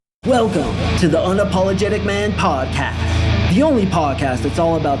Welcome to the Unapologetic Man Podcast, the only podcast that's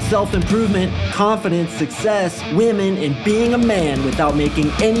all about self-improvement, confidence, success, women, and being a man without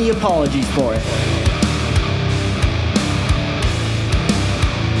making any apologies for it.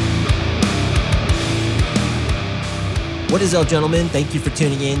 What is up, gentlemen? Thank you for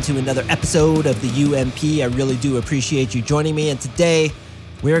tuning in to another episode of the UMP. I really do appreciate you joining me, and today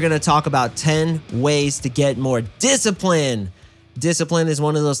we're going to talk about 10 ways to get more discipline. Discipline is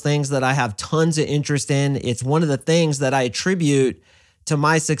one of those things that I have tons of interest in. It's one of the things that I attribute to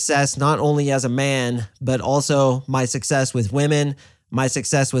my success, not only as a man, but also my success with women, my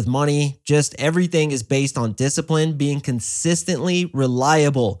success with money. Just everything is based on discipline, being consistently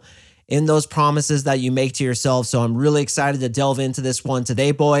reliable in those promises that you make to yourself. So I'm really excited to delve into this one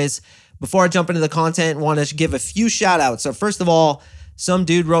today, boys. Before I jump into the content, I want to give a few shout outs. So first of all, some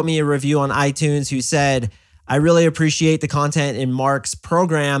dude wrote me a review on iTunes who said, I really appreciate the content in Mark's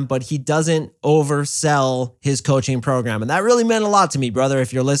program, but he doesn't oversell his coaching program. And that really meant a lot to me, brother,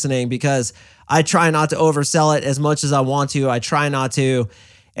 if you're listening, because I try not to oversell it as much as I want to. I try not to.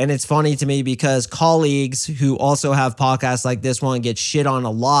 And it's funny to me because colleagues who also have podcasts like this one get shit on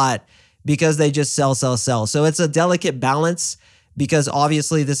a lot because they just sell. So it's a delicate balance because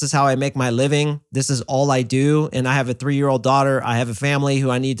obviously this is how I make my living. This is all I do. And I have a 3-year-old daughter. I have a family who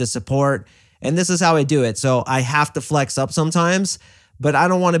I need to support. And this is how I do it. So I have to flex up sometimes, but I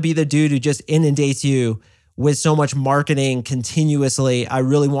don't want to be the dude who just inundates you with so much marketing continuously. I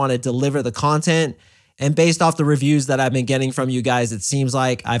really want to deliver the content. And based off the reviews that I've been getting from you guys, it seems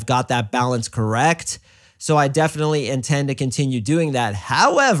like I've got that balance correct. So I definitely intend to continue doing that.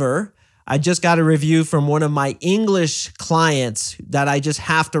 However, I just got a review from one of my English clients that I just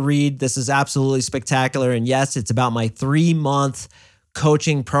have to read. This is absolutely spectacular. And yes, it's about my 3-month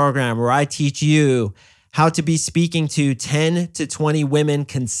coaching program where I teach you how to be speaking to 10 to 20 women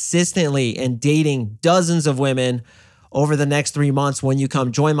consistently and dating dozens of women over the next 3 months when you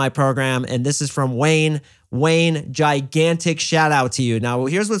come join my program. And this is from Wayne. Wayne, gigantic shout out to you. Now,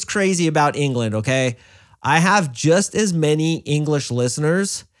 here's what's crazy about England, okay? I have just as many English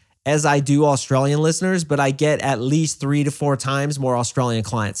listeners as I do Australian listeners, but I get at least 3 to 4 times more Australian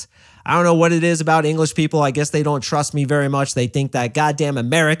clients. I don't know what it is about English people. I guess they don't trust me very much. They think that goddamn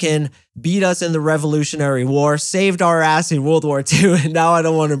American beat us in the Revolutionary War, saved our ass in World War II, and now I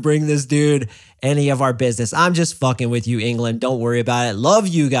don't want to bring this dude any of our business. I'm just fucking with you, England. Don't worry about it. Love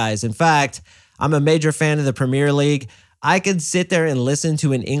you guys. In fact, I'm a major fan of the Premier League. I could sit there and listen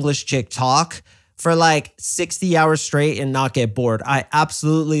to an English chick talk for like 60 hours straight and not get bored. I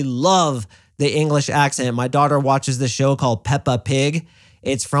absolutely love the English accent. My daughter watches this show called Peppa Pig.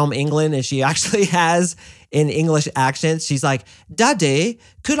 It's from England and she actually has an English accent. She's like, Daddy,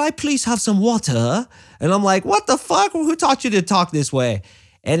 could I please have some water? And I'm like, what the fuck? Who taught you to talk this way?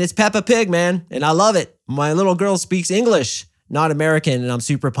 And it's Peppa Pig, man. And I love it. My little girl speaks English, not American. And I'm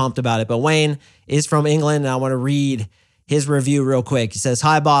super pumped about it. But Wayne is from England and I want to read his review real quick. He says,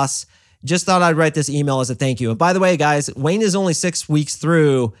 hi, boss. Just thought I'd write this email as a thank you. And by the way, guys, Wayne is only 6 weeks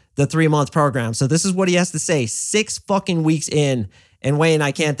through the 3-month program. So this is what he has to say 6 fucking weeks in. And Wayne,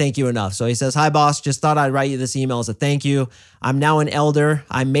 I can't thank you enough. So he says, hi, boss. Just thought I'd write you this email as a thank you. I'm now an elder.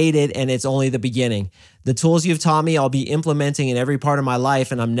 I made it, and it's only the beginning. The tools you've taught me, I'll be implementing in every part of my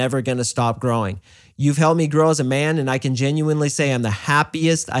life, and I'm never going to stop growing. You've helped me grow as a man, and I can genuinely say I'm the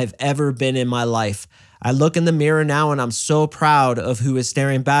happiest I've ever been in my life. I look in the mirror now, and I'm so proud of who is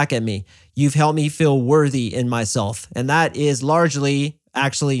staring back at me. You've helped me feel worthy in myself. And that is largely,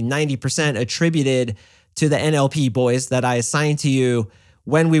 actually 90% attributed to the NLP, boys, that I assign to you.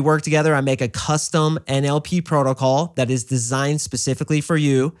 When we work together, I make a custom NLP protocol that is designed specifically for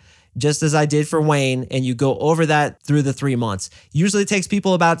you, just as I did for Wayne, and you go over that through the 3 months. Usually it takes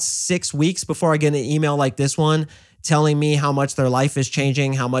people about 6 weeks before I get an email like this one telling me how much their life is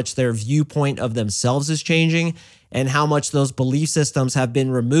changing, how much their viewpoint of themselves is changing, and how much those belief systems have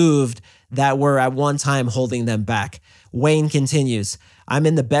been removed that were at one time holding them back. Wayne continues, I'm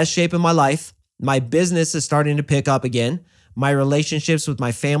in the best shape of my life. My business is starting to pick up again. My relationships with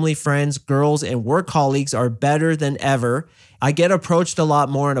my family, friends, girls, and work colleagues are better than ever. I get approached a lot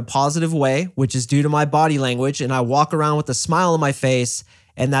more in a positive way, which is due to my body language, and I walk around with a smile on my face,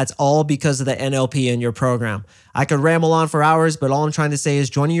 and that's all because of the NLP in your program. I could ramble on for hours, but all I'm trying to say is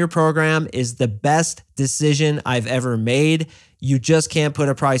joining your program is the best decision I've ever made. You just can't put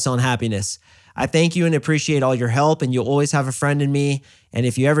a price on happiness. I thank you and appreciate all your help, and you'll always have a friend in me. And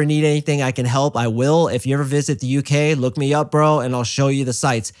if you ever need anything I can help, I will. If you ever visit the UK, look me up, bro, and I'll show you the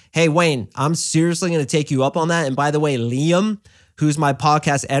sites. Hey, Wayne, I'm seriously going to take you up on that. And by the way, Liam, who's my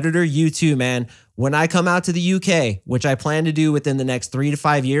podcast editor, you too, man. When I come out to the UK, which I plan to do within the next 3 to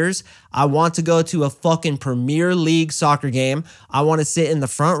 5 years, I want to go to a fucking Premier League soccer game. I want to sit in the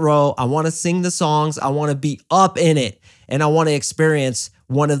front row. I want to sing the songs. I want to be up in it. And I want to experience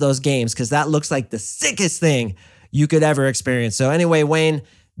one of those games because that looks like the sickest thing you could ever experience. So anyway, Wayne,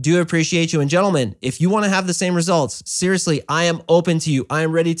 do appreciate you. And gentlemen, if you want to have the same results, seriously, I am open to you. I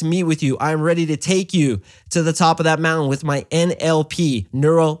am ready to meet with you. I am ready to take you to the top of that mountain with my NLP,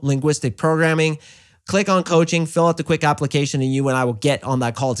 Neuro Linguistic Programming. Click on coaching, fill out the quick application, and you and I will get on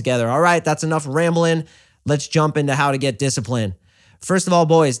that call together. All right, that's enough rambling. Let's jump into how to get discipline. First of all,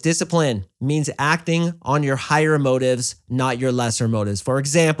 boys, discipline means acting on your higher motives, not your lesser motives. For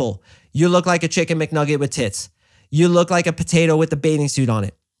example, you look like a chicken McNugget with tits. You look like a potato with a bathing suit on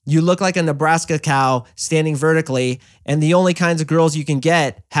it. You look like a Nebraska cow standing vertically, and the only kinds of girls you can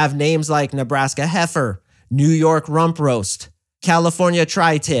get have names like Nebraska heifer, New York rump roast, California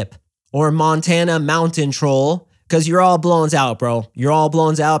tri-tip, or Montana mountain troll, because you're all blown out, bro. You're all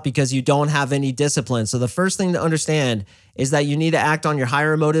blown out because you don't have any discipline. So the first thing to understand is that you need to act on your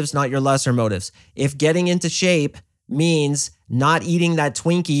higher motives, not your lesser motives. If getting into shape means not eating that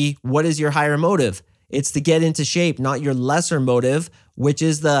Twinkie, what is your higher motive? It's to get into shape, not your lesser motive, which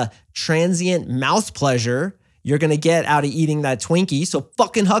is the transient mouth pleasure you're going to get out of eating that Twinkie. So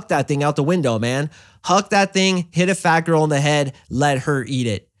fucking huck that thing out the window, man. Huck that thing, hit a fat girl in the head, let her eat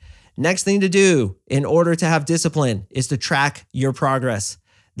it. Next thing to do in order to have discipline is to track your progress.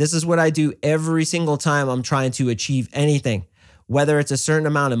 This is what I do every single time I'm trying to achieve anything, whether it's a certain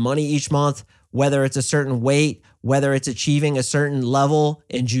amount of money each month, whether it's a certain weight, whether it's achieving a certain level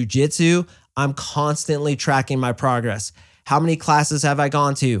in jiu-jitsu. I'm constantly tracking my progress. How many classes have I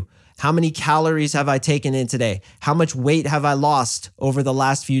gone to? How many calories have I taken in today? How much weight have I lost over the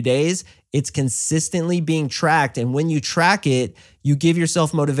last few days? It's consistently being tracked. And when you track it, you give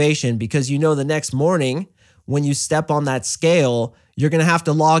yourself motivation because you know the next morning when you step on that scale, you're going to have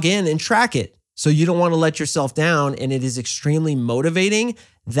to log in and track it. So you don't want to let yourself down, and it is extremely motivating.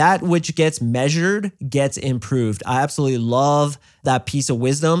 That which gets measured gets improved. I absolutely love that piece of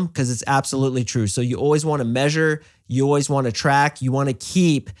wisdom because it's absolutely true. So you always want to measure, you always want to track, you want to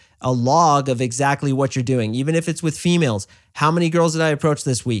keep a log of exactly what you're doing. Even if it's with females, how many girls did I approach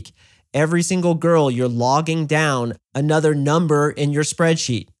this week? Every single girl, you're logging down another number in your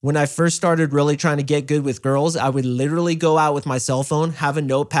spreadsheet. When I first started really trying to get good with girls, I would literally go out with my cell phone, have a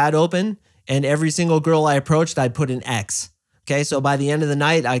notepad open, and every single girl I approached, I'd put an X. Okay, so by the end of the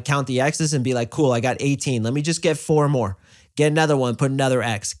night, I'd count the X's and be like, cool, I got 18. Let me just get 4 more. Get another one, put another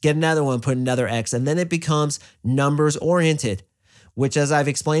X. Get another one, put another X. And then it becomes numbers oriented, which, as I've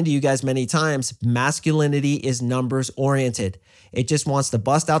explained to you guys many times, masculinity is numbers oriented. It just wants to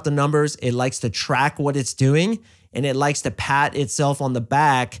bust out the numbers. It likes to track what it's doing, and it likes to pat itself on the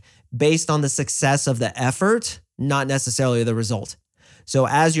back based on the success of the effort, not necessarily the result. So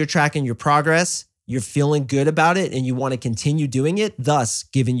as you're tracking your progress, you're feeling good about it and you want to continue doing it, thus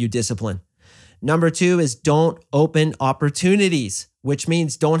giving you discipline. Number 2 is don't open opportunities, which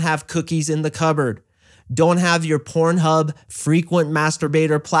means don't have cookies in the cupboard. Don't have your Pornhub frequent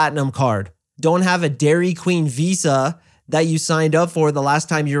masturbator platinum card. Don't have a Dairy Queen Visa that you signed up for the last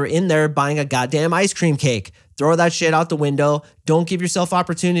time you were in there buying a goddamn ice cream cake. Throw that shit out the window. Don't give yourself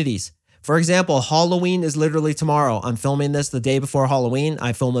opportunities. For example, Halloween is literally tomorrow. I'm filming this the day before Halloween.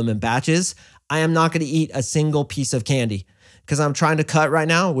 I film them in batches. I am not going to eat a single piece of candy because I'm trying to cut right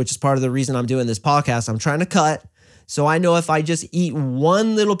now, which is part of the reason I'm doing this podcast. I'm trying to cut. So I know if I just eat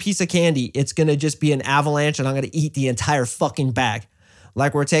one little piece of candy, it's going to just be an avalanche and I'm going to eat the entire fucking bag.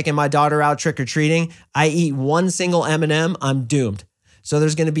 Like we're taking my daughter out trick-or-treating. I eat one single M&M, I'm doomed. So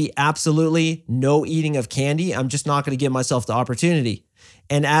there's going to be absolutely no eating of candy. I'm just not going to give myself the opportunity.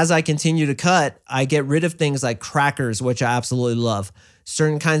 And as I continue to cut, I get rid of things like crackers, which I absolutely love.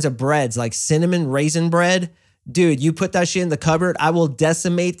 Certain kinds of breads like cinnamon raisin bread. Dude, you put that shit in the cupboard, I will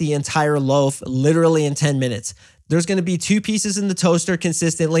decimate the entire loaf literally in 10 minutes. There's going to be 2 pieces in the toaster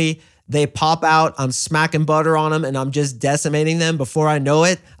consistently. They pop out. I'm smacking butter on them and I'm just decimating them. Before I know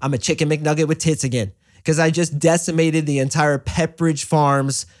it, I'm a chicken McNugget with tits again because I just decimated the entire Pepperidge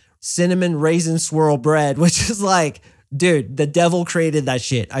Farms cinnamon raisin swirl bread, which is like, dude, the devil created that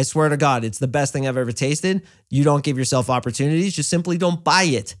shit. I swear to God, it's the best thing I've ever tasted. You don't give yourself opportunities. Just simply don't buy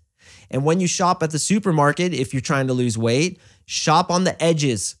it. And when you shop at the supermarket, if you're trying to lose weight, shop on the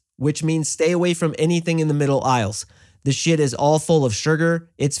edges, which means stay away from anything in the middle aisles. The shit is all full of sugar.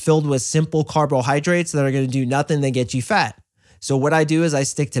 It's filled with simple carbohydrates that are going to do nothing than get you fat. So what I do is I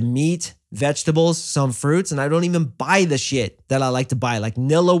stick to meat, vegetables, some fruits, and I don't even buy the shit that I like to buy. Like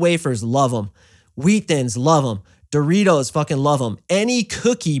Nilla wafers, love them. Wheat Thins, love them. Doritos, fucking love them. Any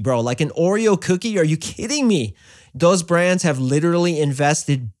cookie, bro, like an Oreo cookie, are you kidding me? Those brands have literally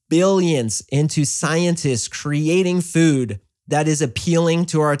invested billions into scientists creating food that is appealing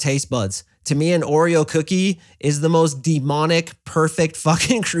to our taste buds. To me, an Oreo cookie is the most demonic, perfect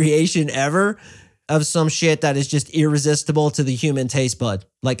fucking creation ever of some shit that is just irresistible to the human taste bud.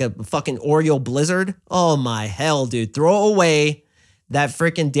 Like a fucking Oreo blizzard. Oh my hell, dude. Throw away that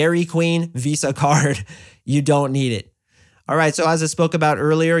freaking Dairy Queen Visa card. You don't need it. All right, so as I spoke about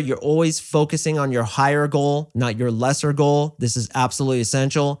earlier, you're always focusing on your higher goal, not your lesser goal. This is absolutely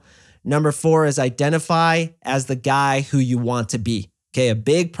essential. Number 4 is identify as the guy who you want to be. Okay, a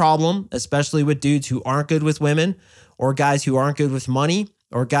big problem, especially with dudes who aren't good with women or guys who aren't good with money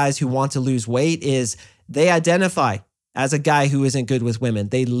or guys who want to lose weight, is they identify as a guy who isn't good with women.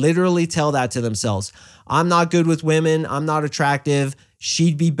 They literally tell that to themselves. I'm not good with women. I'm not attractive.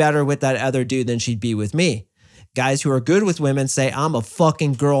 She'd be better with that other dude than she'd be with me. Guys who are good with women say, I'm a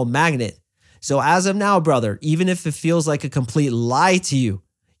fucking girl magnet. So as of now, brother, even if it feels like a complete lie to you,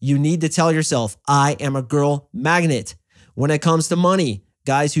 you need to tell yourself, I am a girl magnet. When it comes to money,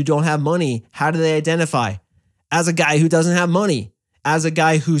 guys who don't have money, how do they identify? As a guy who doesn't have money, as a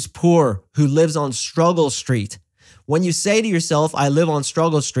guy who's poor, who lives on Struggle Street. When you say to yourself, I live on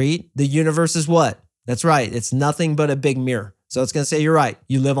Struggle Street, the universe is what? That's right. It's nothing but a big mirror. So it's going to say, you're right.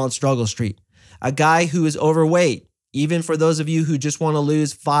 You live on Struggle Street. A guy who is overweight, even for those of you who just want to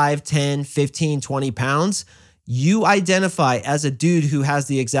lose 5, 10, 15, 20 pounds, you identify as a dude who has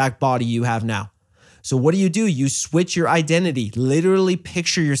the exact body you have now. So what do? You switch your identity, literally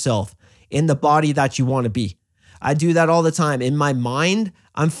picture yourself in the body that you want to be. I do that all the time. In my mind,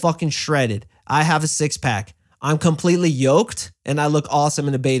 I'm fucking shredded. I have a 6-pack. I'm completely yoked and I look awesome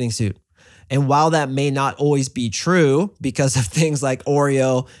in a bathing suit. And while that may not always be true because of things like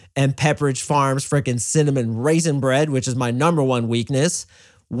Oreo and Pepperidge Farms freaking cinnamon raisin bread, which is my number one weakness,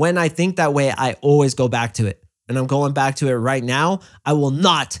 when I think that way, I always go back to it. And I'm going back to it right now. I will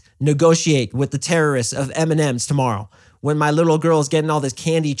not negotiate with the terrorists of M&Ms tomorrow. When my little girl is getting all this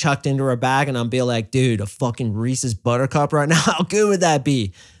candy chucked into her bag and I'm being like, dude, a fucking Reese's Buttercup right now, how good would that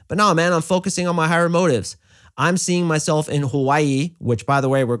be? But no, man, I'm focusing on my higher motives. I'm seeing myself in Hawaii, which, by the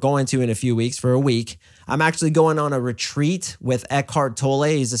way, we're going to in a few weeks for a week. I'm actually going on a retreat with Eckhart Tolle.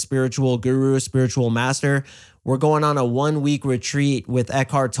 He's a spiritual guru, spiritual master. We're going on a 1-week retreat with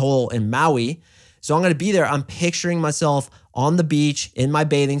Eckhart Tolle in Maui. So I'm going to be there. I'm picturing myself on the beach in my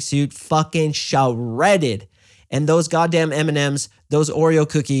bathing suit, fucking shredded. And those goddamn M&Ms, those Oreo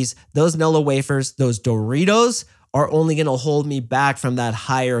cookies, those Nilla wafers, those Doritos are only going to hold me back from that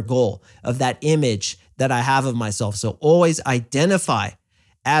higher goal of that image that I have of myself. So always identify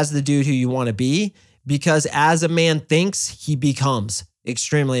as the dude who you want to be, because as a man thinks, he becomes.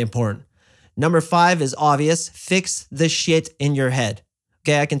 Extremely important. Number 5 is obvious. Fix the shit in your head.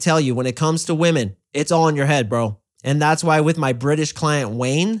 Okay, I can tell you when it comes to women, it's all in your head, bro. And that's why with my British client,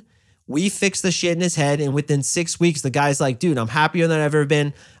 Wayne, we fixed the shit in his head. And within 6 weeks, the guy's like, dude, I'm happier than I've ever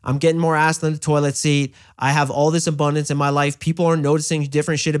been. I'm getting more ass than the toilet seat. I have all this abundance in my life. People are noticing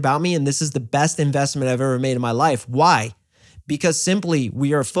different shit about me. And this is the best investment I've ever made in my life. Why? Because simply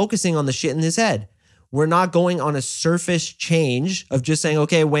we are focusing on the shit in his head. We're not going on a surface change of just saying,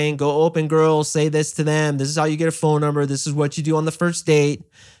 okay, Wayne, go open girls, say this to them. This is how you get a phone number. This is what you do on the first date.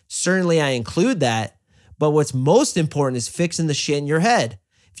 Certainly I include that. But what's most important is fixing the shit in your head.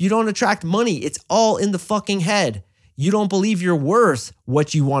 If you don't attract money, it's all in the fucking head. You don't believe you're worth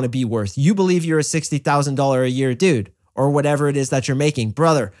what you want to be worth. You believe you're a $60,000 a year dude or whatever it is that you're making.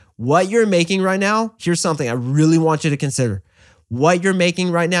 Brother, what you're making right now, here's something I really want you to consider. What you're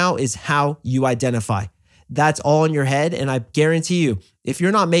making right now is how you identify. That's all in your head. And I guarantee you, if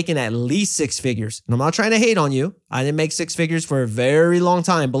you're not making at least 6 figures, and I'm not trying to hate on you, I didn't make 6 figures for a very long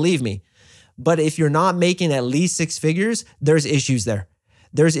time, believe me. But if you're not making at least 6 figures, there's issues there.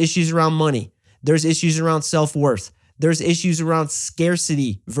 There's issues around money. There's issues around self-worth. There's issues around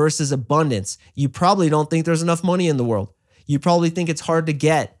scarcity versus abundance. You probably don't think there's enough money in the world. You probably think it's hard to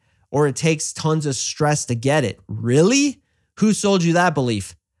get or it takes tons of stress to get it. Really? Who sold you that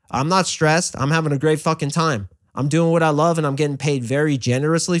belief? I'm not stressed. I'm having a great fucking time. I'm doing what I love and I'm getting paid very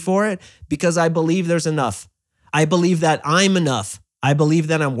generously for it because I believe there's enough. I believe that I'm enough. I believe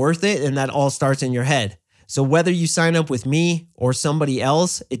that I'm worth it, and that all starts in your head. So whether you sign up with me or somebody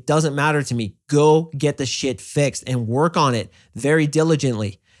else, it doesn't matter to me. Go get the shit fixed and work on it very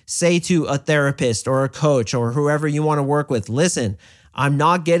diligently. Say to a therapist or a coach or whoever you want to work with, listen, I'm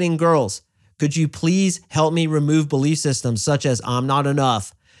not getting girls. Could you please help me remove belief systems such as I'm not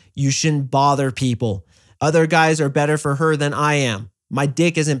enough? You shouldn't bother people. Other guys are better for her than I am. My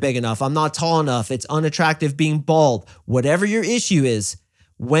dick isn't big enough. I'm not tall enough. It's unattractive being bald. Whatever your issue is,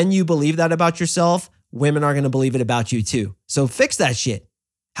 when you believe that about yourself, women are going to believe it about you too. So fix that shit.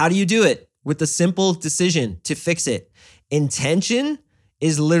 How do you do it? With the simple decision to fix it. Intention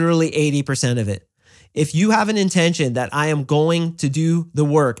is literally 80% of it. If you have an intention that I am going to do the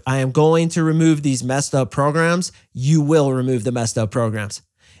work, I am going to remove these messed up programs, you will remove the messed up programs.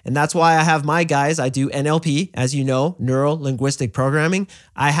 And that's why I have my guys, I do NLP, as you know, neuro-linguistic programming.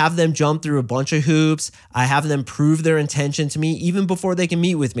 I have them jump through a bunch of hoops. I have them prove their intention to me even before they can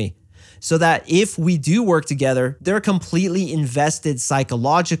meet with me. So that if we do work together, they're completely invested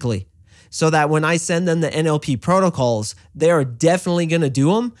psychologically. So that when I send them the NLP protocols, they are definitely going to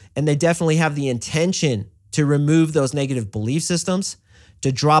do them. And they definitely have the intention to remove those negative belief systems,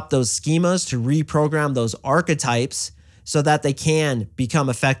 to drop those schemas, to reprogram those archetypes so that they can become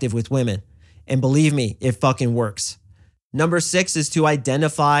effective with women. And believe me, it fucking works. Number 6 is to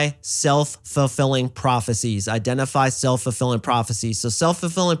identify self-fulfilling prophecies. Identify self-fulfilling prophecies. So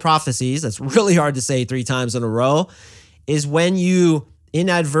self-fulfilling prophecies, that's really hard to say 3 times in a row, is when you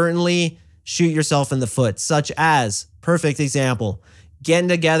inadvertently shoot yourself in the foot, such as, perfect example, getting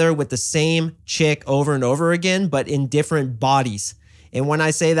together with the same chick over and over again, but in different bodies. And when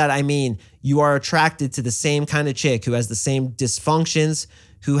I say that, I mean you are attracted to the same kind of chick who has the same dysfunctions,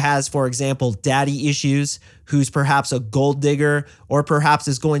 who has, for example, daddy issues, who's perhaps a gold digger, or perhaps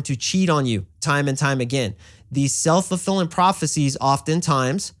is going to cheat on you time and time again. These self-fulfilling prophecies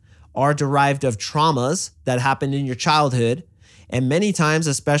oftentimes are derived of traumas that happened in your childhood. And many times,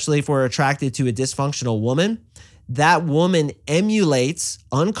 especially if we're attracted to a dysfunctional woman, that woman emulates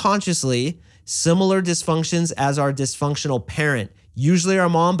unconsciously similar dysfunctions as our dysfunctional parent. Usually our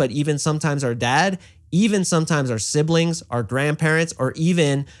mom, but even sometimes our dad, even sometimes our siblings, our grandparents, or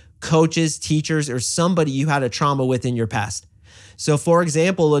even coaches, teachers, or somebody you had a trauma with in your past. So for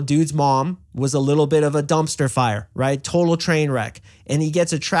example, a dude's mom was a little bit of a dumpster fire, right? Total train wreck. And he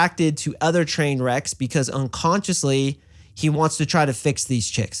gets attracted to other train wrecks because unconsciously he wants to try to fix these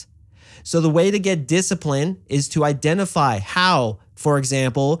chicks. So the way to get discipline is to identify how, for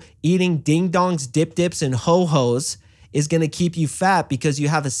example, eating ding-dongs, dip-dips, and ho-hos is going to keep you fat because you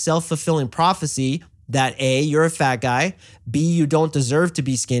have a self-fulfilling prophecy that A, you're a fat guy, B, you don't deserve to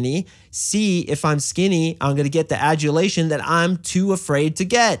be skinny, C, if I'm skinny, I'm going to get the adulation that I'm too afraid to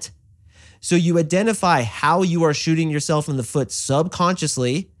get. So you identify how you are shooting yourself in the foot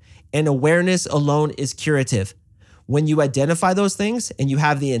subconsciously, and awareness alone is curative. When you identify those things and you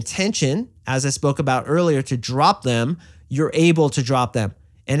have the intention, as I spoke about earlier, to drop them, you're able to drop them.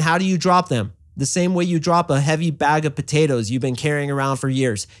 And how do you drop them? The same way you drop a heavy bag of potatoes you've been carrying around for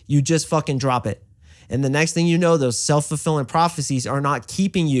years. You just fucking drop it. And the next thing you know, those self-fulfilling prophecies are not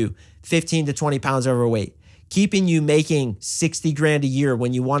keeping you 15 to 20 pounds overweight, keeping you making 60 grand a year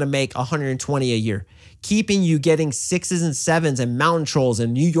when you want to make 120 a year, keeping you getting 6s and 7s and mountain trolls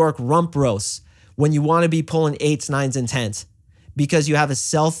and New York rump roasts when you want to be pulling 8s, 9s, and 10s, because you have a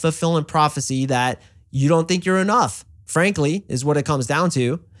self-fulfilling prophecy that you don't think you're enough, frankly, is what it comes down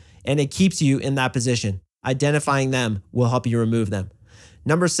to. And it keeps you in that position. Identifying them will help you remove them.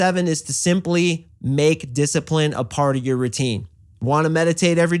 Number 7 is to simply make discipline a part of your routine. Want to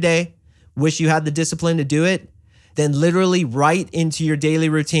meditate every day? Wish you had the discipline to do it? Then literally write into your daily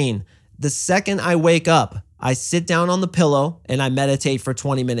routine. The second I wake up, I sit down on the pillow and I meditate for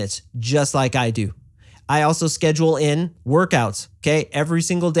 20 minutes, just like I do. I also schedule in workouts, okay? Every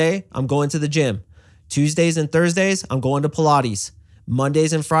single day, I'm going to the gym. Tuesdays and Thursdays, I'm going to Pilates.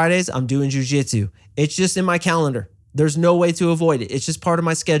 Mondays and Fridays, I'm doing jujitsu. It's just in my calendar. There's no way to avoid it. It's just part of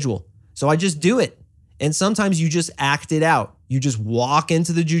my schedule. So I just do it. And sometimes you just act it out. You just walk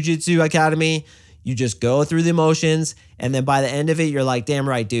into the jujitsu academy. You just go through the motions. And then by the end of it, you're like, damn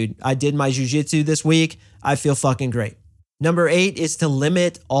right, dude. I did my jujitsu this week. I feel fucking great. Number 8 is to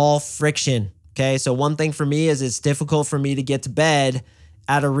limit all friction. Okay. So one thing for me is it's difficult for me to get to bed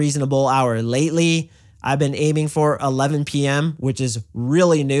at a reasonable hour. Lately, I've been aiming for 11 p.m., which is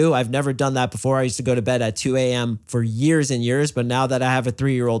really new. I've never done that before. I used to go to bed at 2 a.m. for years and years. But now that I have a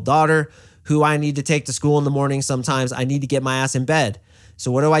 3-year-old daughter who I need to take to school in the morning, sometimes I need to get my ass in bed.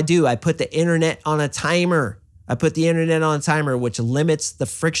 So what do? I put the internet on a timer. Which limits the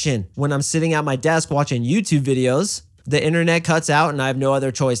friction. When I'm sitting at my desk watching YouTube videos, the internet cuts out and I have no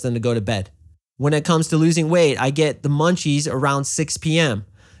other choice than to go to bed. When it comes to losing weight, I get the munchies around 6 p.m.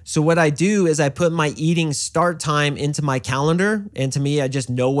 So what I do is I put my eating start time into my calendar, and to me, I just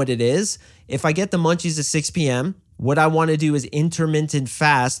know what it is. If I get the munchies at 6 p.m., what I want to do is intermittent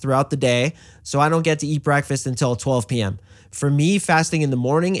fast throughout the day, so I don't get to eat breakfast until 12 p.m. For me, fasting in the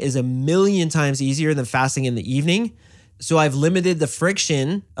morning is a million times easier than fasting in the evening. So I've limited the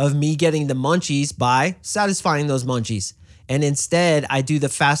friction of me getting the munchies by satisfying those munchies. And instead, I do the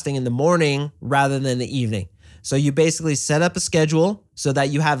fasting in the morning rather than the evening. So you basically set up a schedule so that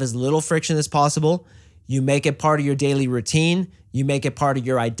you have as little friction as possible. You make it part of your daily routine. You make it part of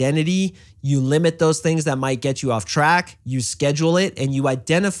your identity. You limit those things that might get you off track. You schedule it and you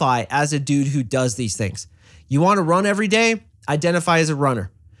identify as a dude who does these things. You want to run every day? Identify as a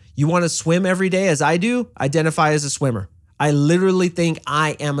runner. You want to swim every day as I do? Identify as a swimmer. I literally think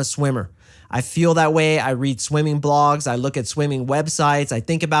I am a swimmer. I feel that way. I read swimming blogs. I look at swimming websites. I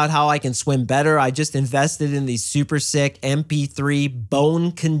think about how I can swim better. I just invested in these super sick MP3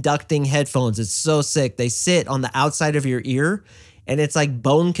 bone conducting headphones. It's so sick. They sit on the outside of your ear and it's like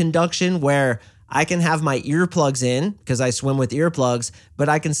bone conduction where I can have my earplugs in because I swim with earplugs, but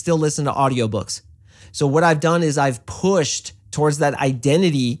I can still listen to audiobooks. So what I've done is I've pushed towards that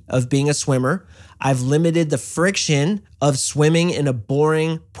identity of being a swimmer. I've limited the friction of swimming in a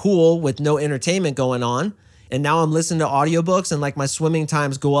boring pool with no entertainment going on. And now I'm listening to audiobooks and like my swimming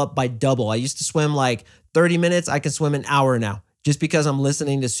times go up by double. I used to swim like 30 minutes. I can swim an hour now just because I'm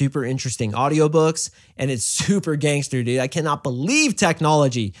listening to super interesting audiobooks and it's super gangster, dude. I cannot believe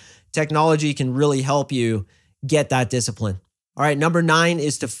technology. Technology can really help you get that discipline. All right, number 9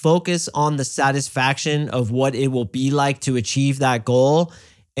 is to focus on the satisfaction of what it will be like to achieve that goal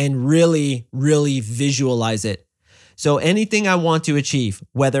and really, really visualize it. So anything I want to achieve,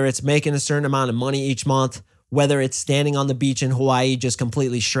 whether it's making a certain amount of money each month, whether it's standing on the beach in Hawaii just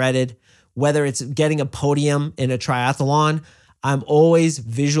completely shredded, whether it's getting a podium in a triathlon, I'm always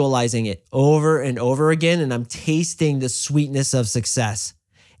visualizing it over and over again, and I'm tasting the sweetness of success.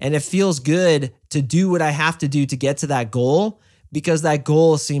 And it feels good to do what I have to do to get to that goal because that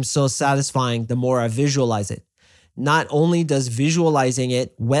goal seems so satisfying the more I visualize it. Not only does visualizing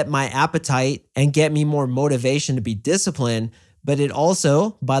it whet my appetite and get me more motivation to be disciplined, but it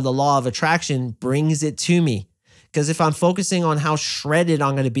also, by the law of attraction, brings it to me. Because if I'm focusing on how shredded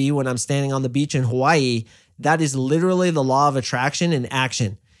I'm going to be when I'm standing on the beach in Hawaii, that is literally the law of attraction in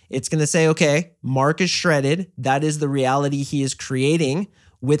action. It's going to say, okay, Mark is shredded. That is the reality he is creating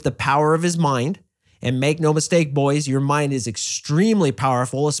with the power of his mind. And make no mistake, boys, your mind is extremely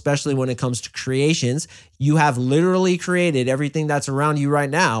powerful, especially when it comes to creations. You have literally created everything that's around you right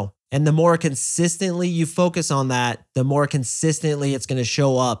now. And the more consistently you focus on that, the more consistently it's going to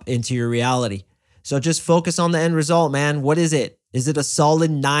show up into your reality. So just focus on the end result, man. What is it? Is it a solid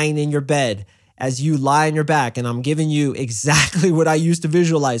 9 in your bed as you lie on your back? And I'm giving you exactly what I used to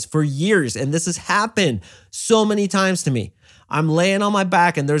visualize for years. And this has happened so many times to me. I'm laying on my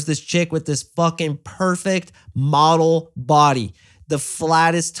back and there's this chick with this fucking perfect model body. The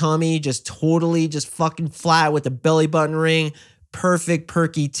flattest tummy, just totally just fucking flat with a belly button ring, perfect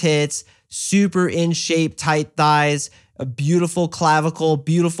perky tits, super in shape, tight thighs, a beautiful clavicle,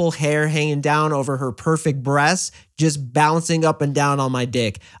 beautiful hair hanging down over her perfect breasts, just bouncing up and down on my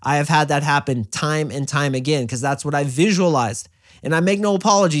dick. I have had that happen time and time again because that's what I visualized. And I make no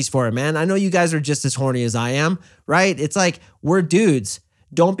apologies for it, man. I know you guys are just as horny as I am, right? It's like, we're dudes.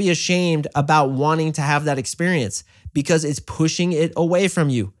 Don't be ashamed about wanting to have that experience because it's pushing it away from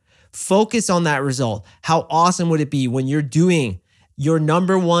you. Focus on that result. How awesome would it be when you're doing your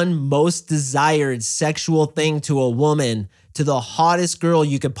number one most desired sexual thing to a woman, to the hottest girl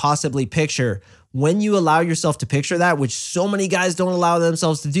you could possibly picture? When you allow yourself to picture that, which so many guys don't allow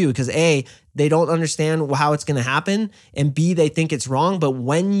themselves to do because A, they don't understand how it's going to happen, and B, they think it's wrong. But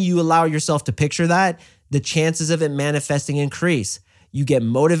when you allow yourself to picture that, the chances of it manifesting increase. You get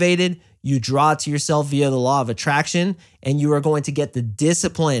motivated, you draw it to yourself via the law of attraction, and you are going to get the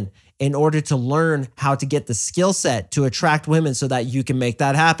discipline in order to learn how to get the skill set to attract women so that you can make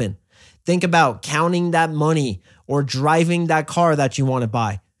that happen. Think about counting that money or driving that car that you want to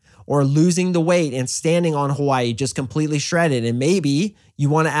buy, or losing the weight and standing on Hawaii just completely shredded. And maybe you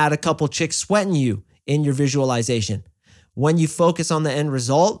want to add a couple chicks sweating you in your visualization. When you focus on the end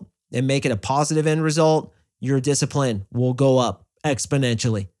result and make it a positive end result, your discipline will go up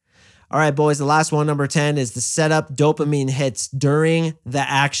exponentially. All right, boys, the last one, number 10, is to set up dopamine hits during the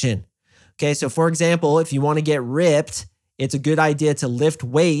action. Okay, so for example, if you want to get ripped, it's a good idea to lift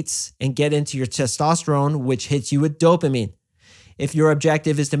weights and get into your testosterone, which hits you with dopamine. If your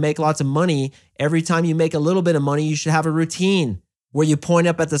objective is to make lots of money, every time you make a little bit of money, you should have a routine where you point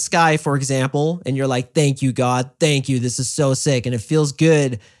up at the sky, for example, and you're like, thank you, God. Thank you. This is so sick. And it feels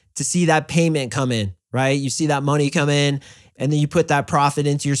good to see that payment come in, right? You see that money come in, and then you put that profit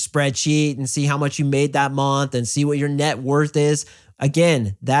into your spreadsheet and see how much you made that month and see what your net worth is.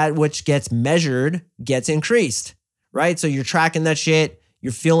 Again, that which gets measured gets increased, right? So you're tracking that shit.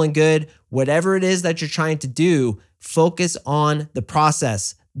 You're feeling good. Whatever it is that you're trying to do, Focus on the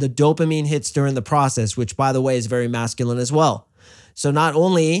process, the dopamine hits during the process, which by the way is very masculine as well. So not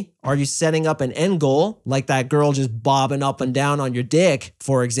only are you setting up an end goal, like that girl just bobbing up and down on your dick,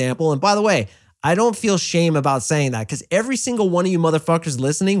 for example. And by the way, I don't feel shame about saying that because every single one of you motherfuckers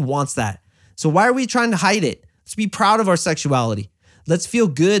listening wants that. So why are we trying to hide it? Let's be proud of our sexuality. Let's feel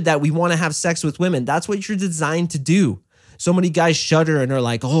good that we want to have sex with women. That's what you're designed to do. So many guys shudder and are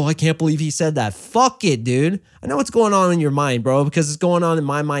like, oh, I can't believe he said that. Fuck it, dude. I know what's going on in your mind, bro, because it's going on in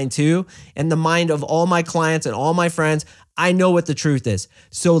my mind too. And the mind of all my clients and all my friends. I know what the truth is.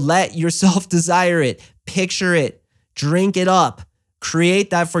 So let yourself desire it. Picture it. Drink it up.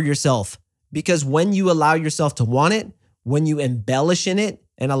 Create that for yourself. Because when you allow yourself to want it, when you embellish in it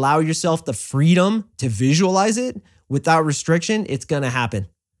and allow yourself the freedom to visualize it without restriction, it's going to happen.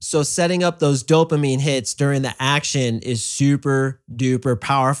 So setting up those dopamine hits during the action is super duper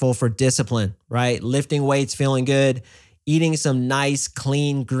powerful for discipline, right? Lifting weights, feeling good, eating some nice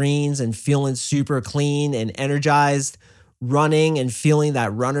clean greens and feeling super clean and energized, running and feeling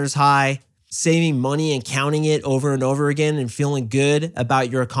that runner's high, saving money and counting it over and over again and feeling good about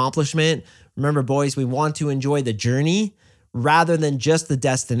your accomplishment. Remember, boys, we want to enjoy the journey rather than just the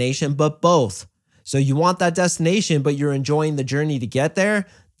destination, but both. So you want that destination, but you're enjoying the journey to get there.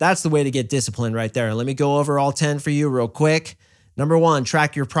 That's the way to get disciplined right there. Let me go over all 10 for you real quick. Number 1,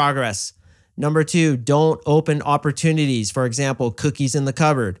 track your progress. Number 2, don't open opportunities. For example, cookies in the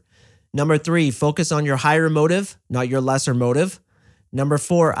cupboard. Number 3, focus on your higher motive, not your lesser motive. Number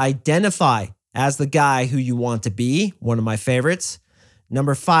 4, identify as the guy who you want to be. One of my favorites.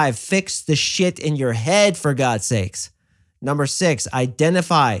 Number 5, fix the shit in your head, for God's sakes. Number 6,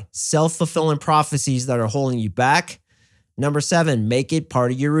 identify self-fulfilling prophecies that are holding you back. Number 7, make it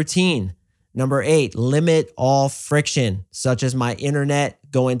part of your routine. Number 8, limit all friction, such as my internet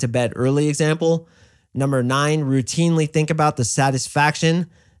going to bed early example. Number 9, routinely think about the satisfaction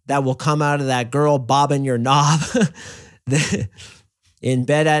that will come out of that girl bobbing your knob in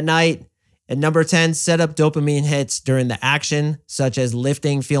bed at night. And number 10, set up dopamine hits during the action, such as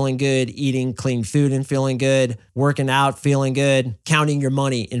lifting, feeling good, eating clean food and feeling good, working out, feeling good, counting your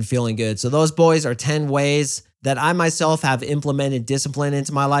money and feeling good. So those, boys, are 10 ways that I myself have implemented discipline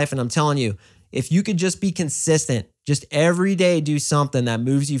into my life. And I'm telling you, if you could just be consistent, just every day do something that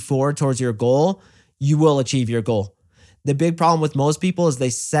moves you forward towards your goal, you will achieve your goal. The big problem with most people is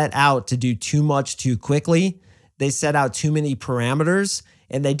they set out to do too much too quickly. They set out too many parameters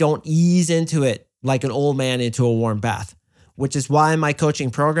and they don't ease into it like an old man into a warm bath, which is why in my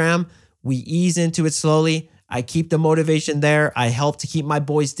coaching program, we ease into it slowly. I keep the motivation there. I help to keep my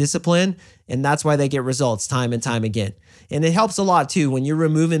boys disciplined, and that's why they get results time and time again. And it helps a lot too. When you're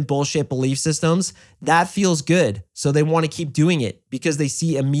removing bullshit belief systems, that feels good. So they want to keep doing it because they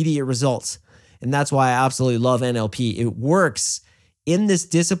see immediate results. And that's why I absolutely love NLP. It works in this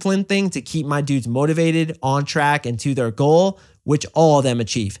discipline thing to keep my dudes motivated, on track, and to their goal, which all of them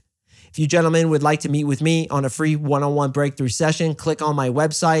achieve. If you gentlemen would like to meet with me on a free one-on-one breakthrough session, click on my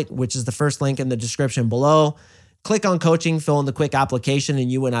website, which is the first link in the description below. Click on coaching, fill in the quick application,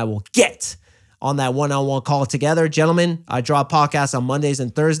 and you and I will get on that one-on-one call together. Gentlemen, I drop podcasts on Mondays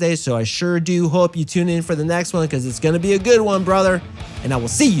and Thursdays, so I sure do hope you tune in for the next one because it's going to be a good one, brother. And I will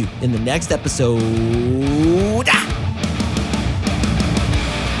see you in the next episode.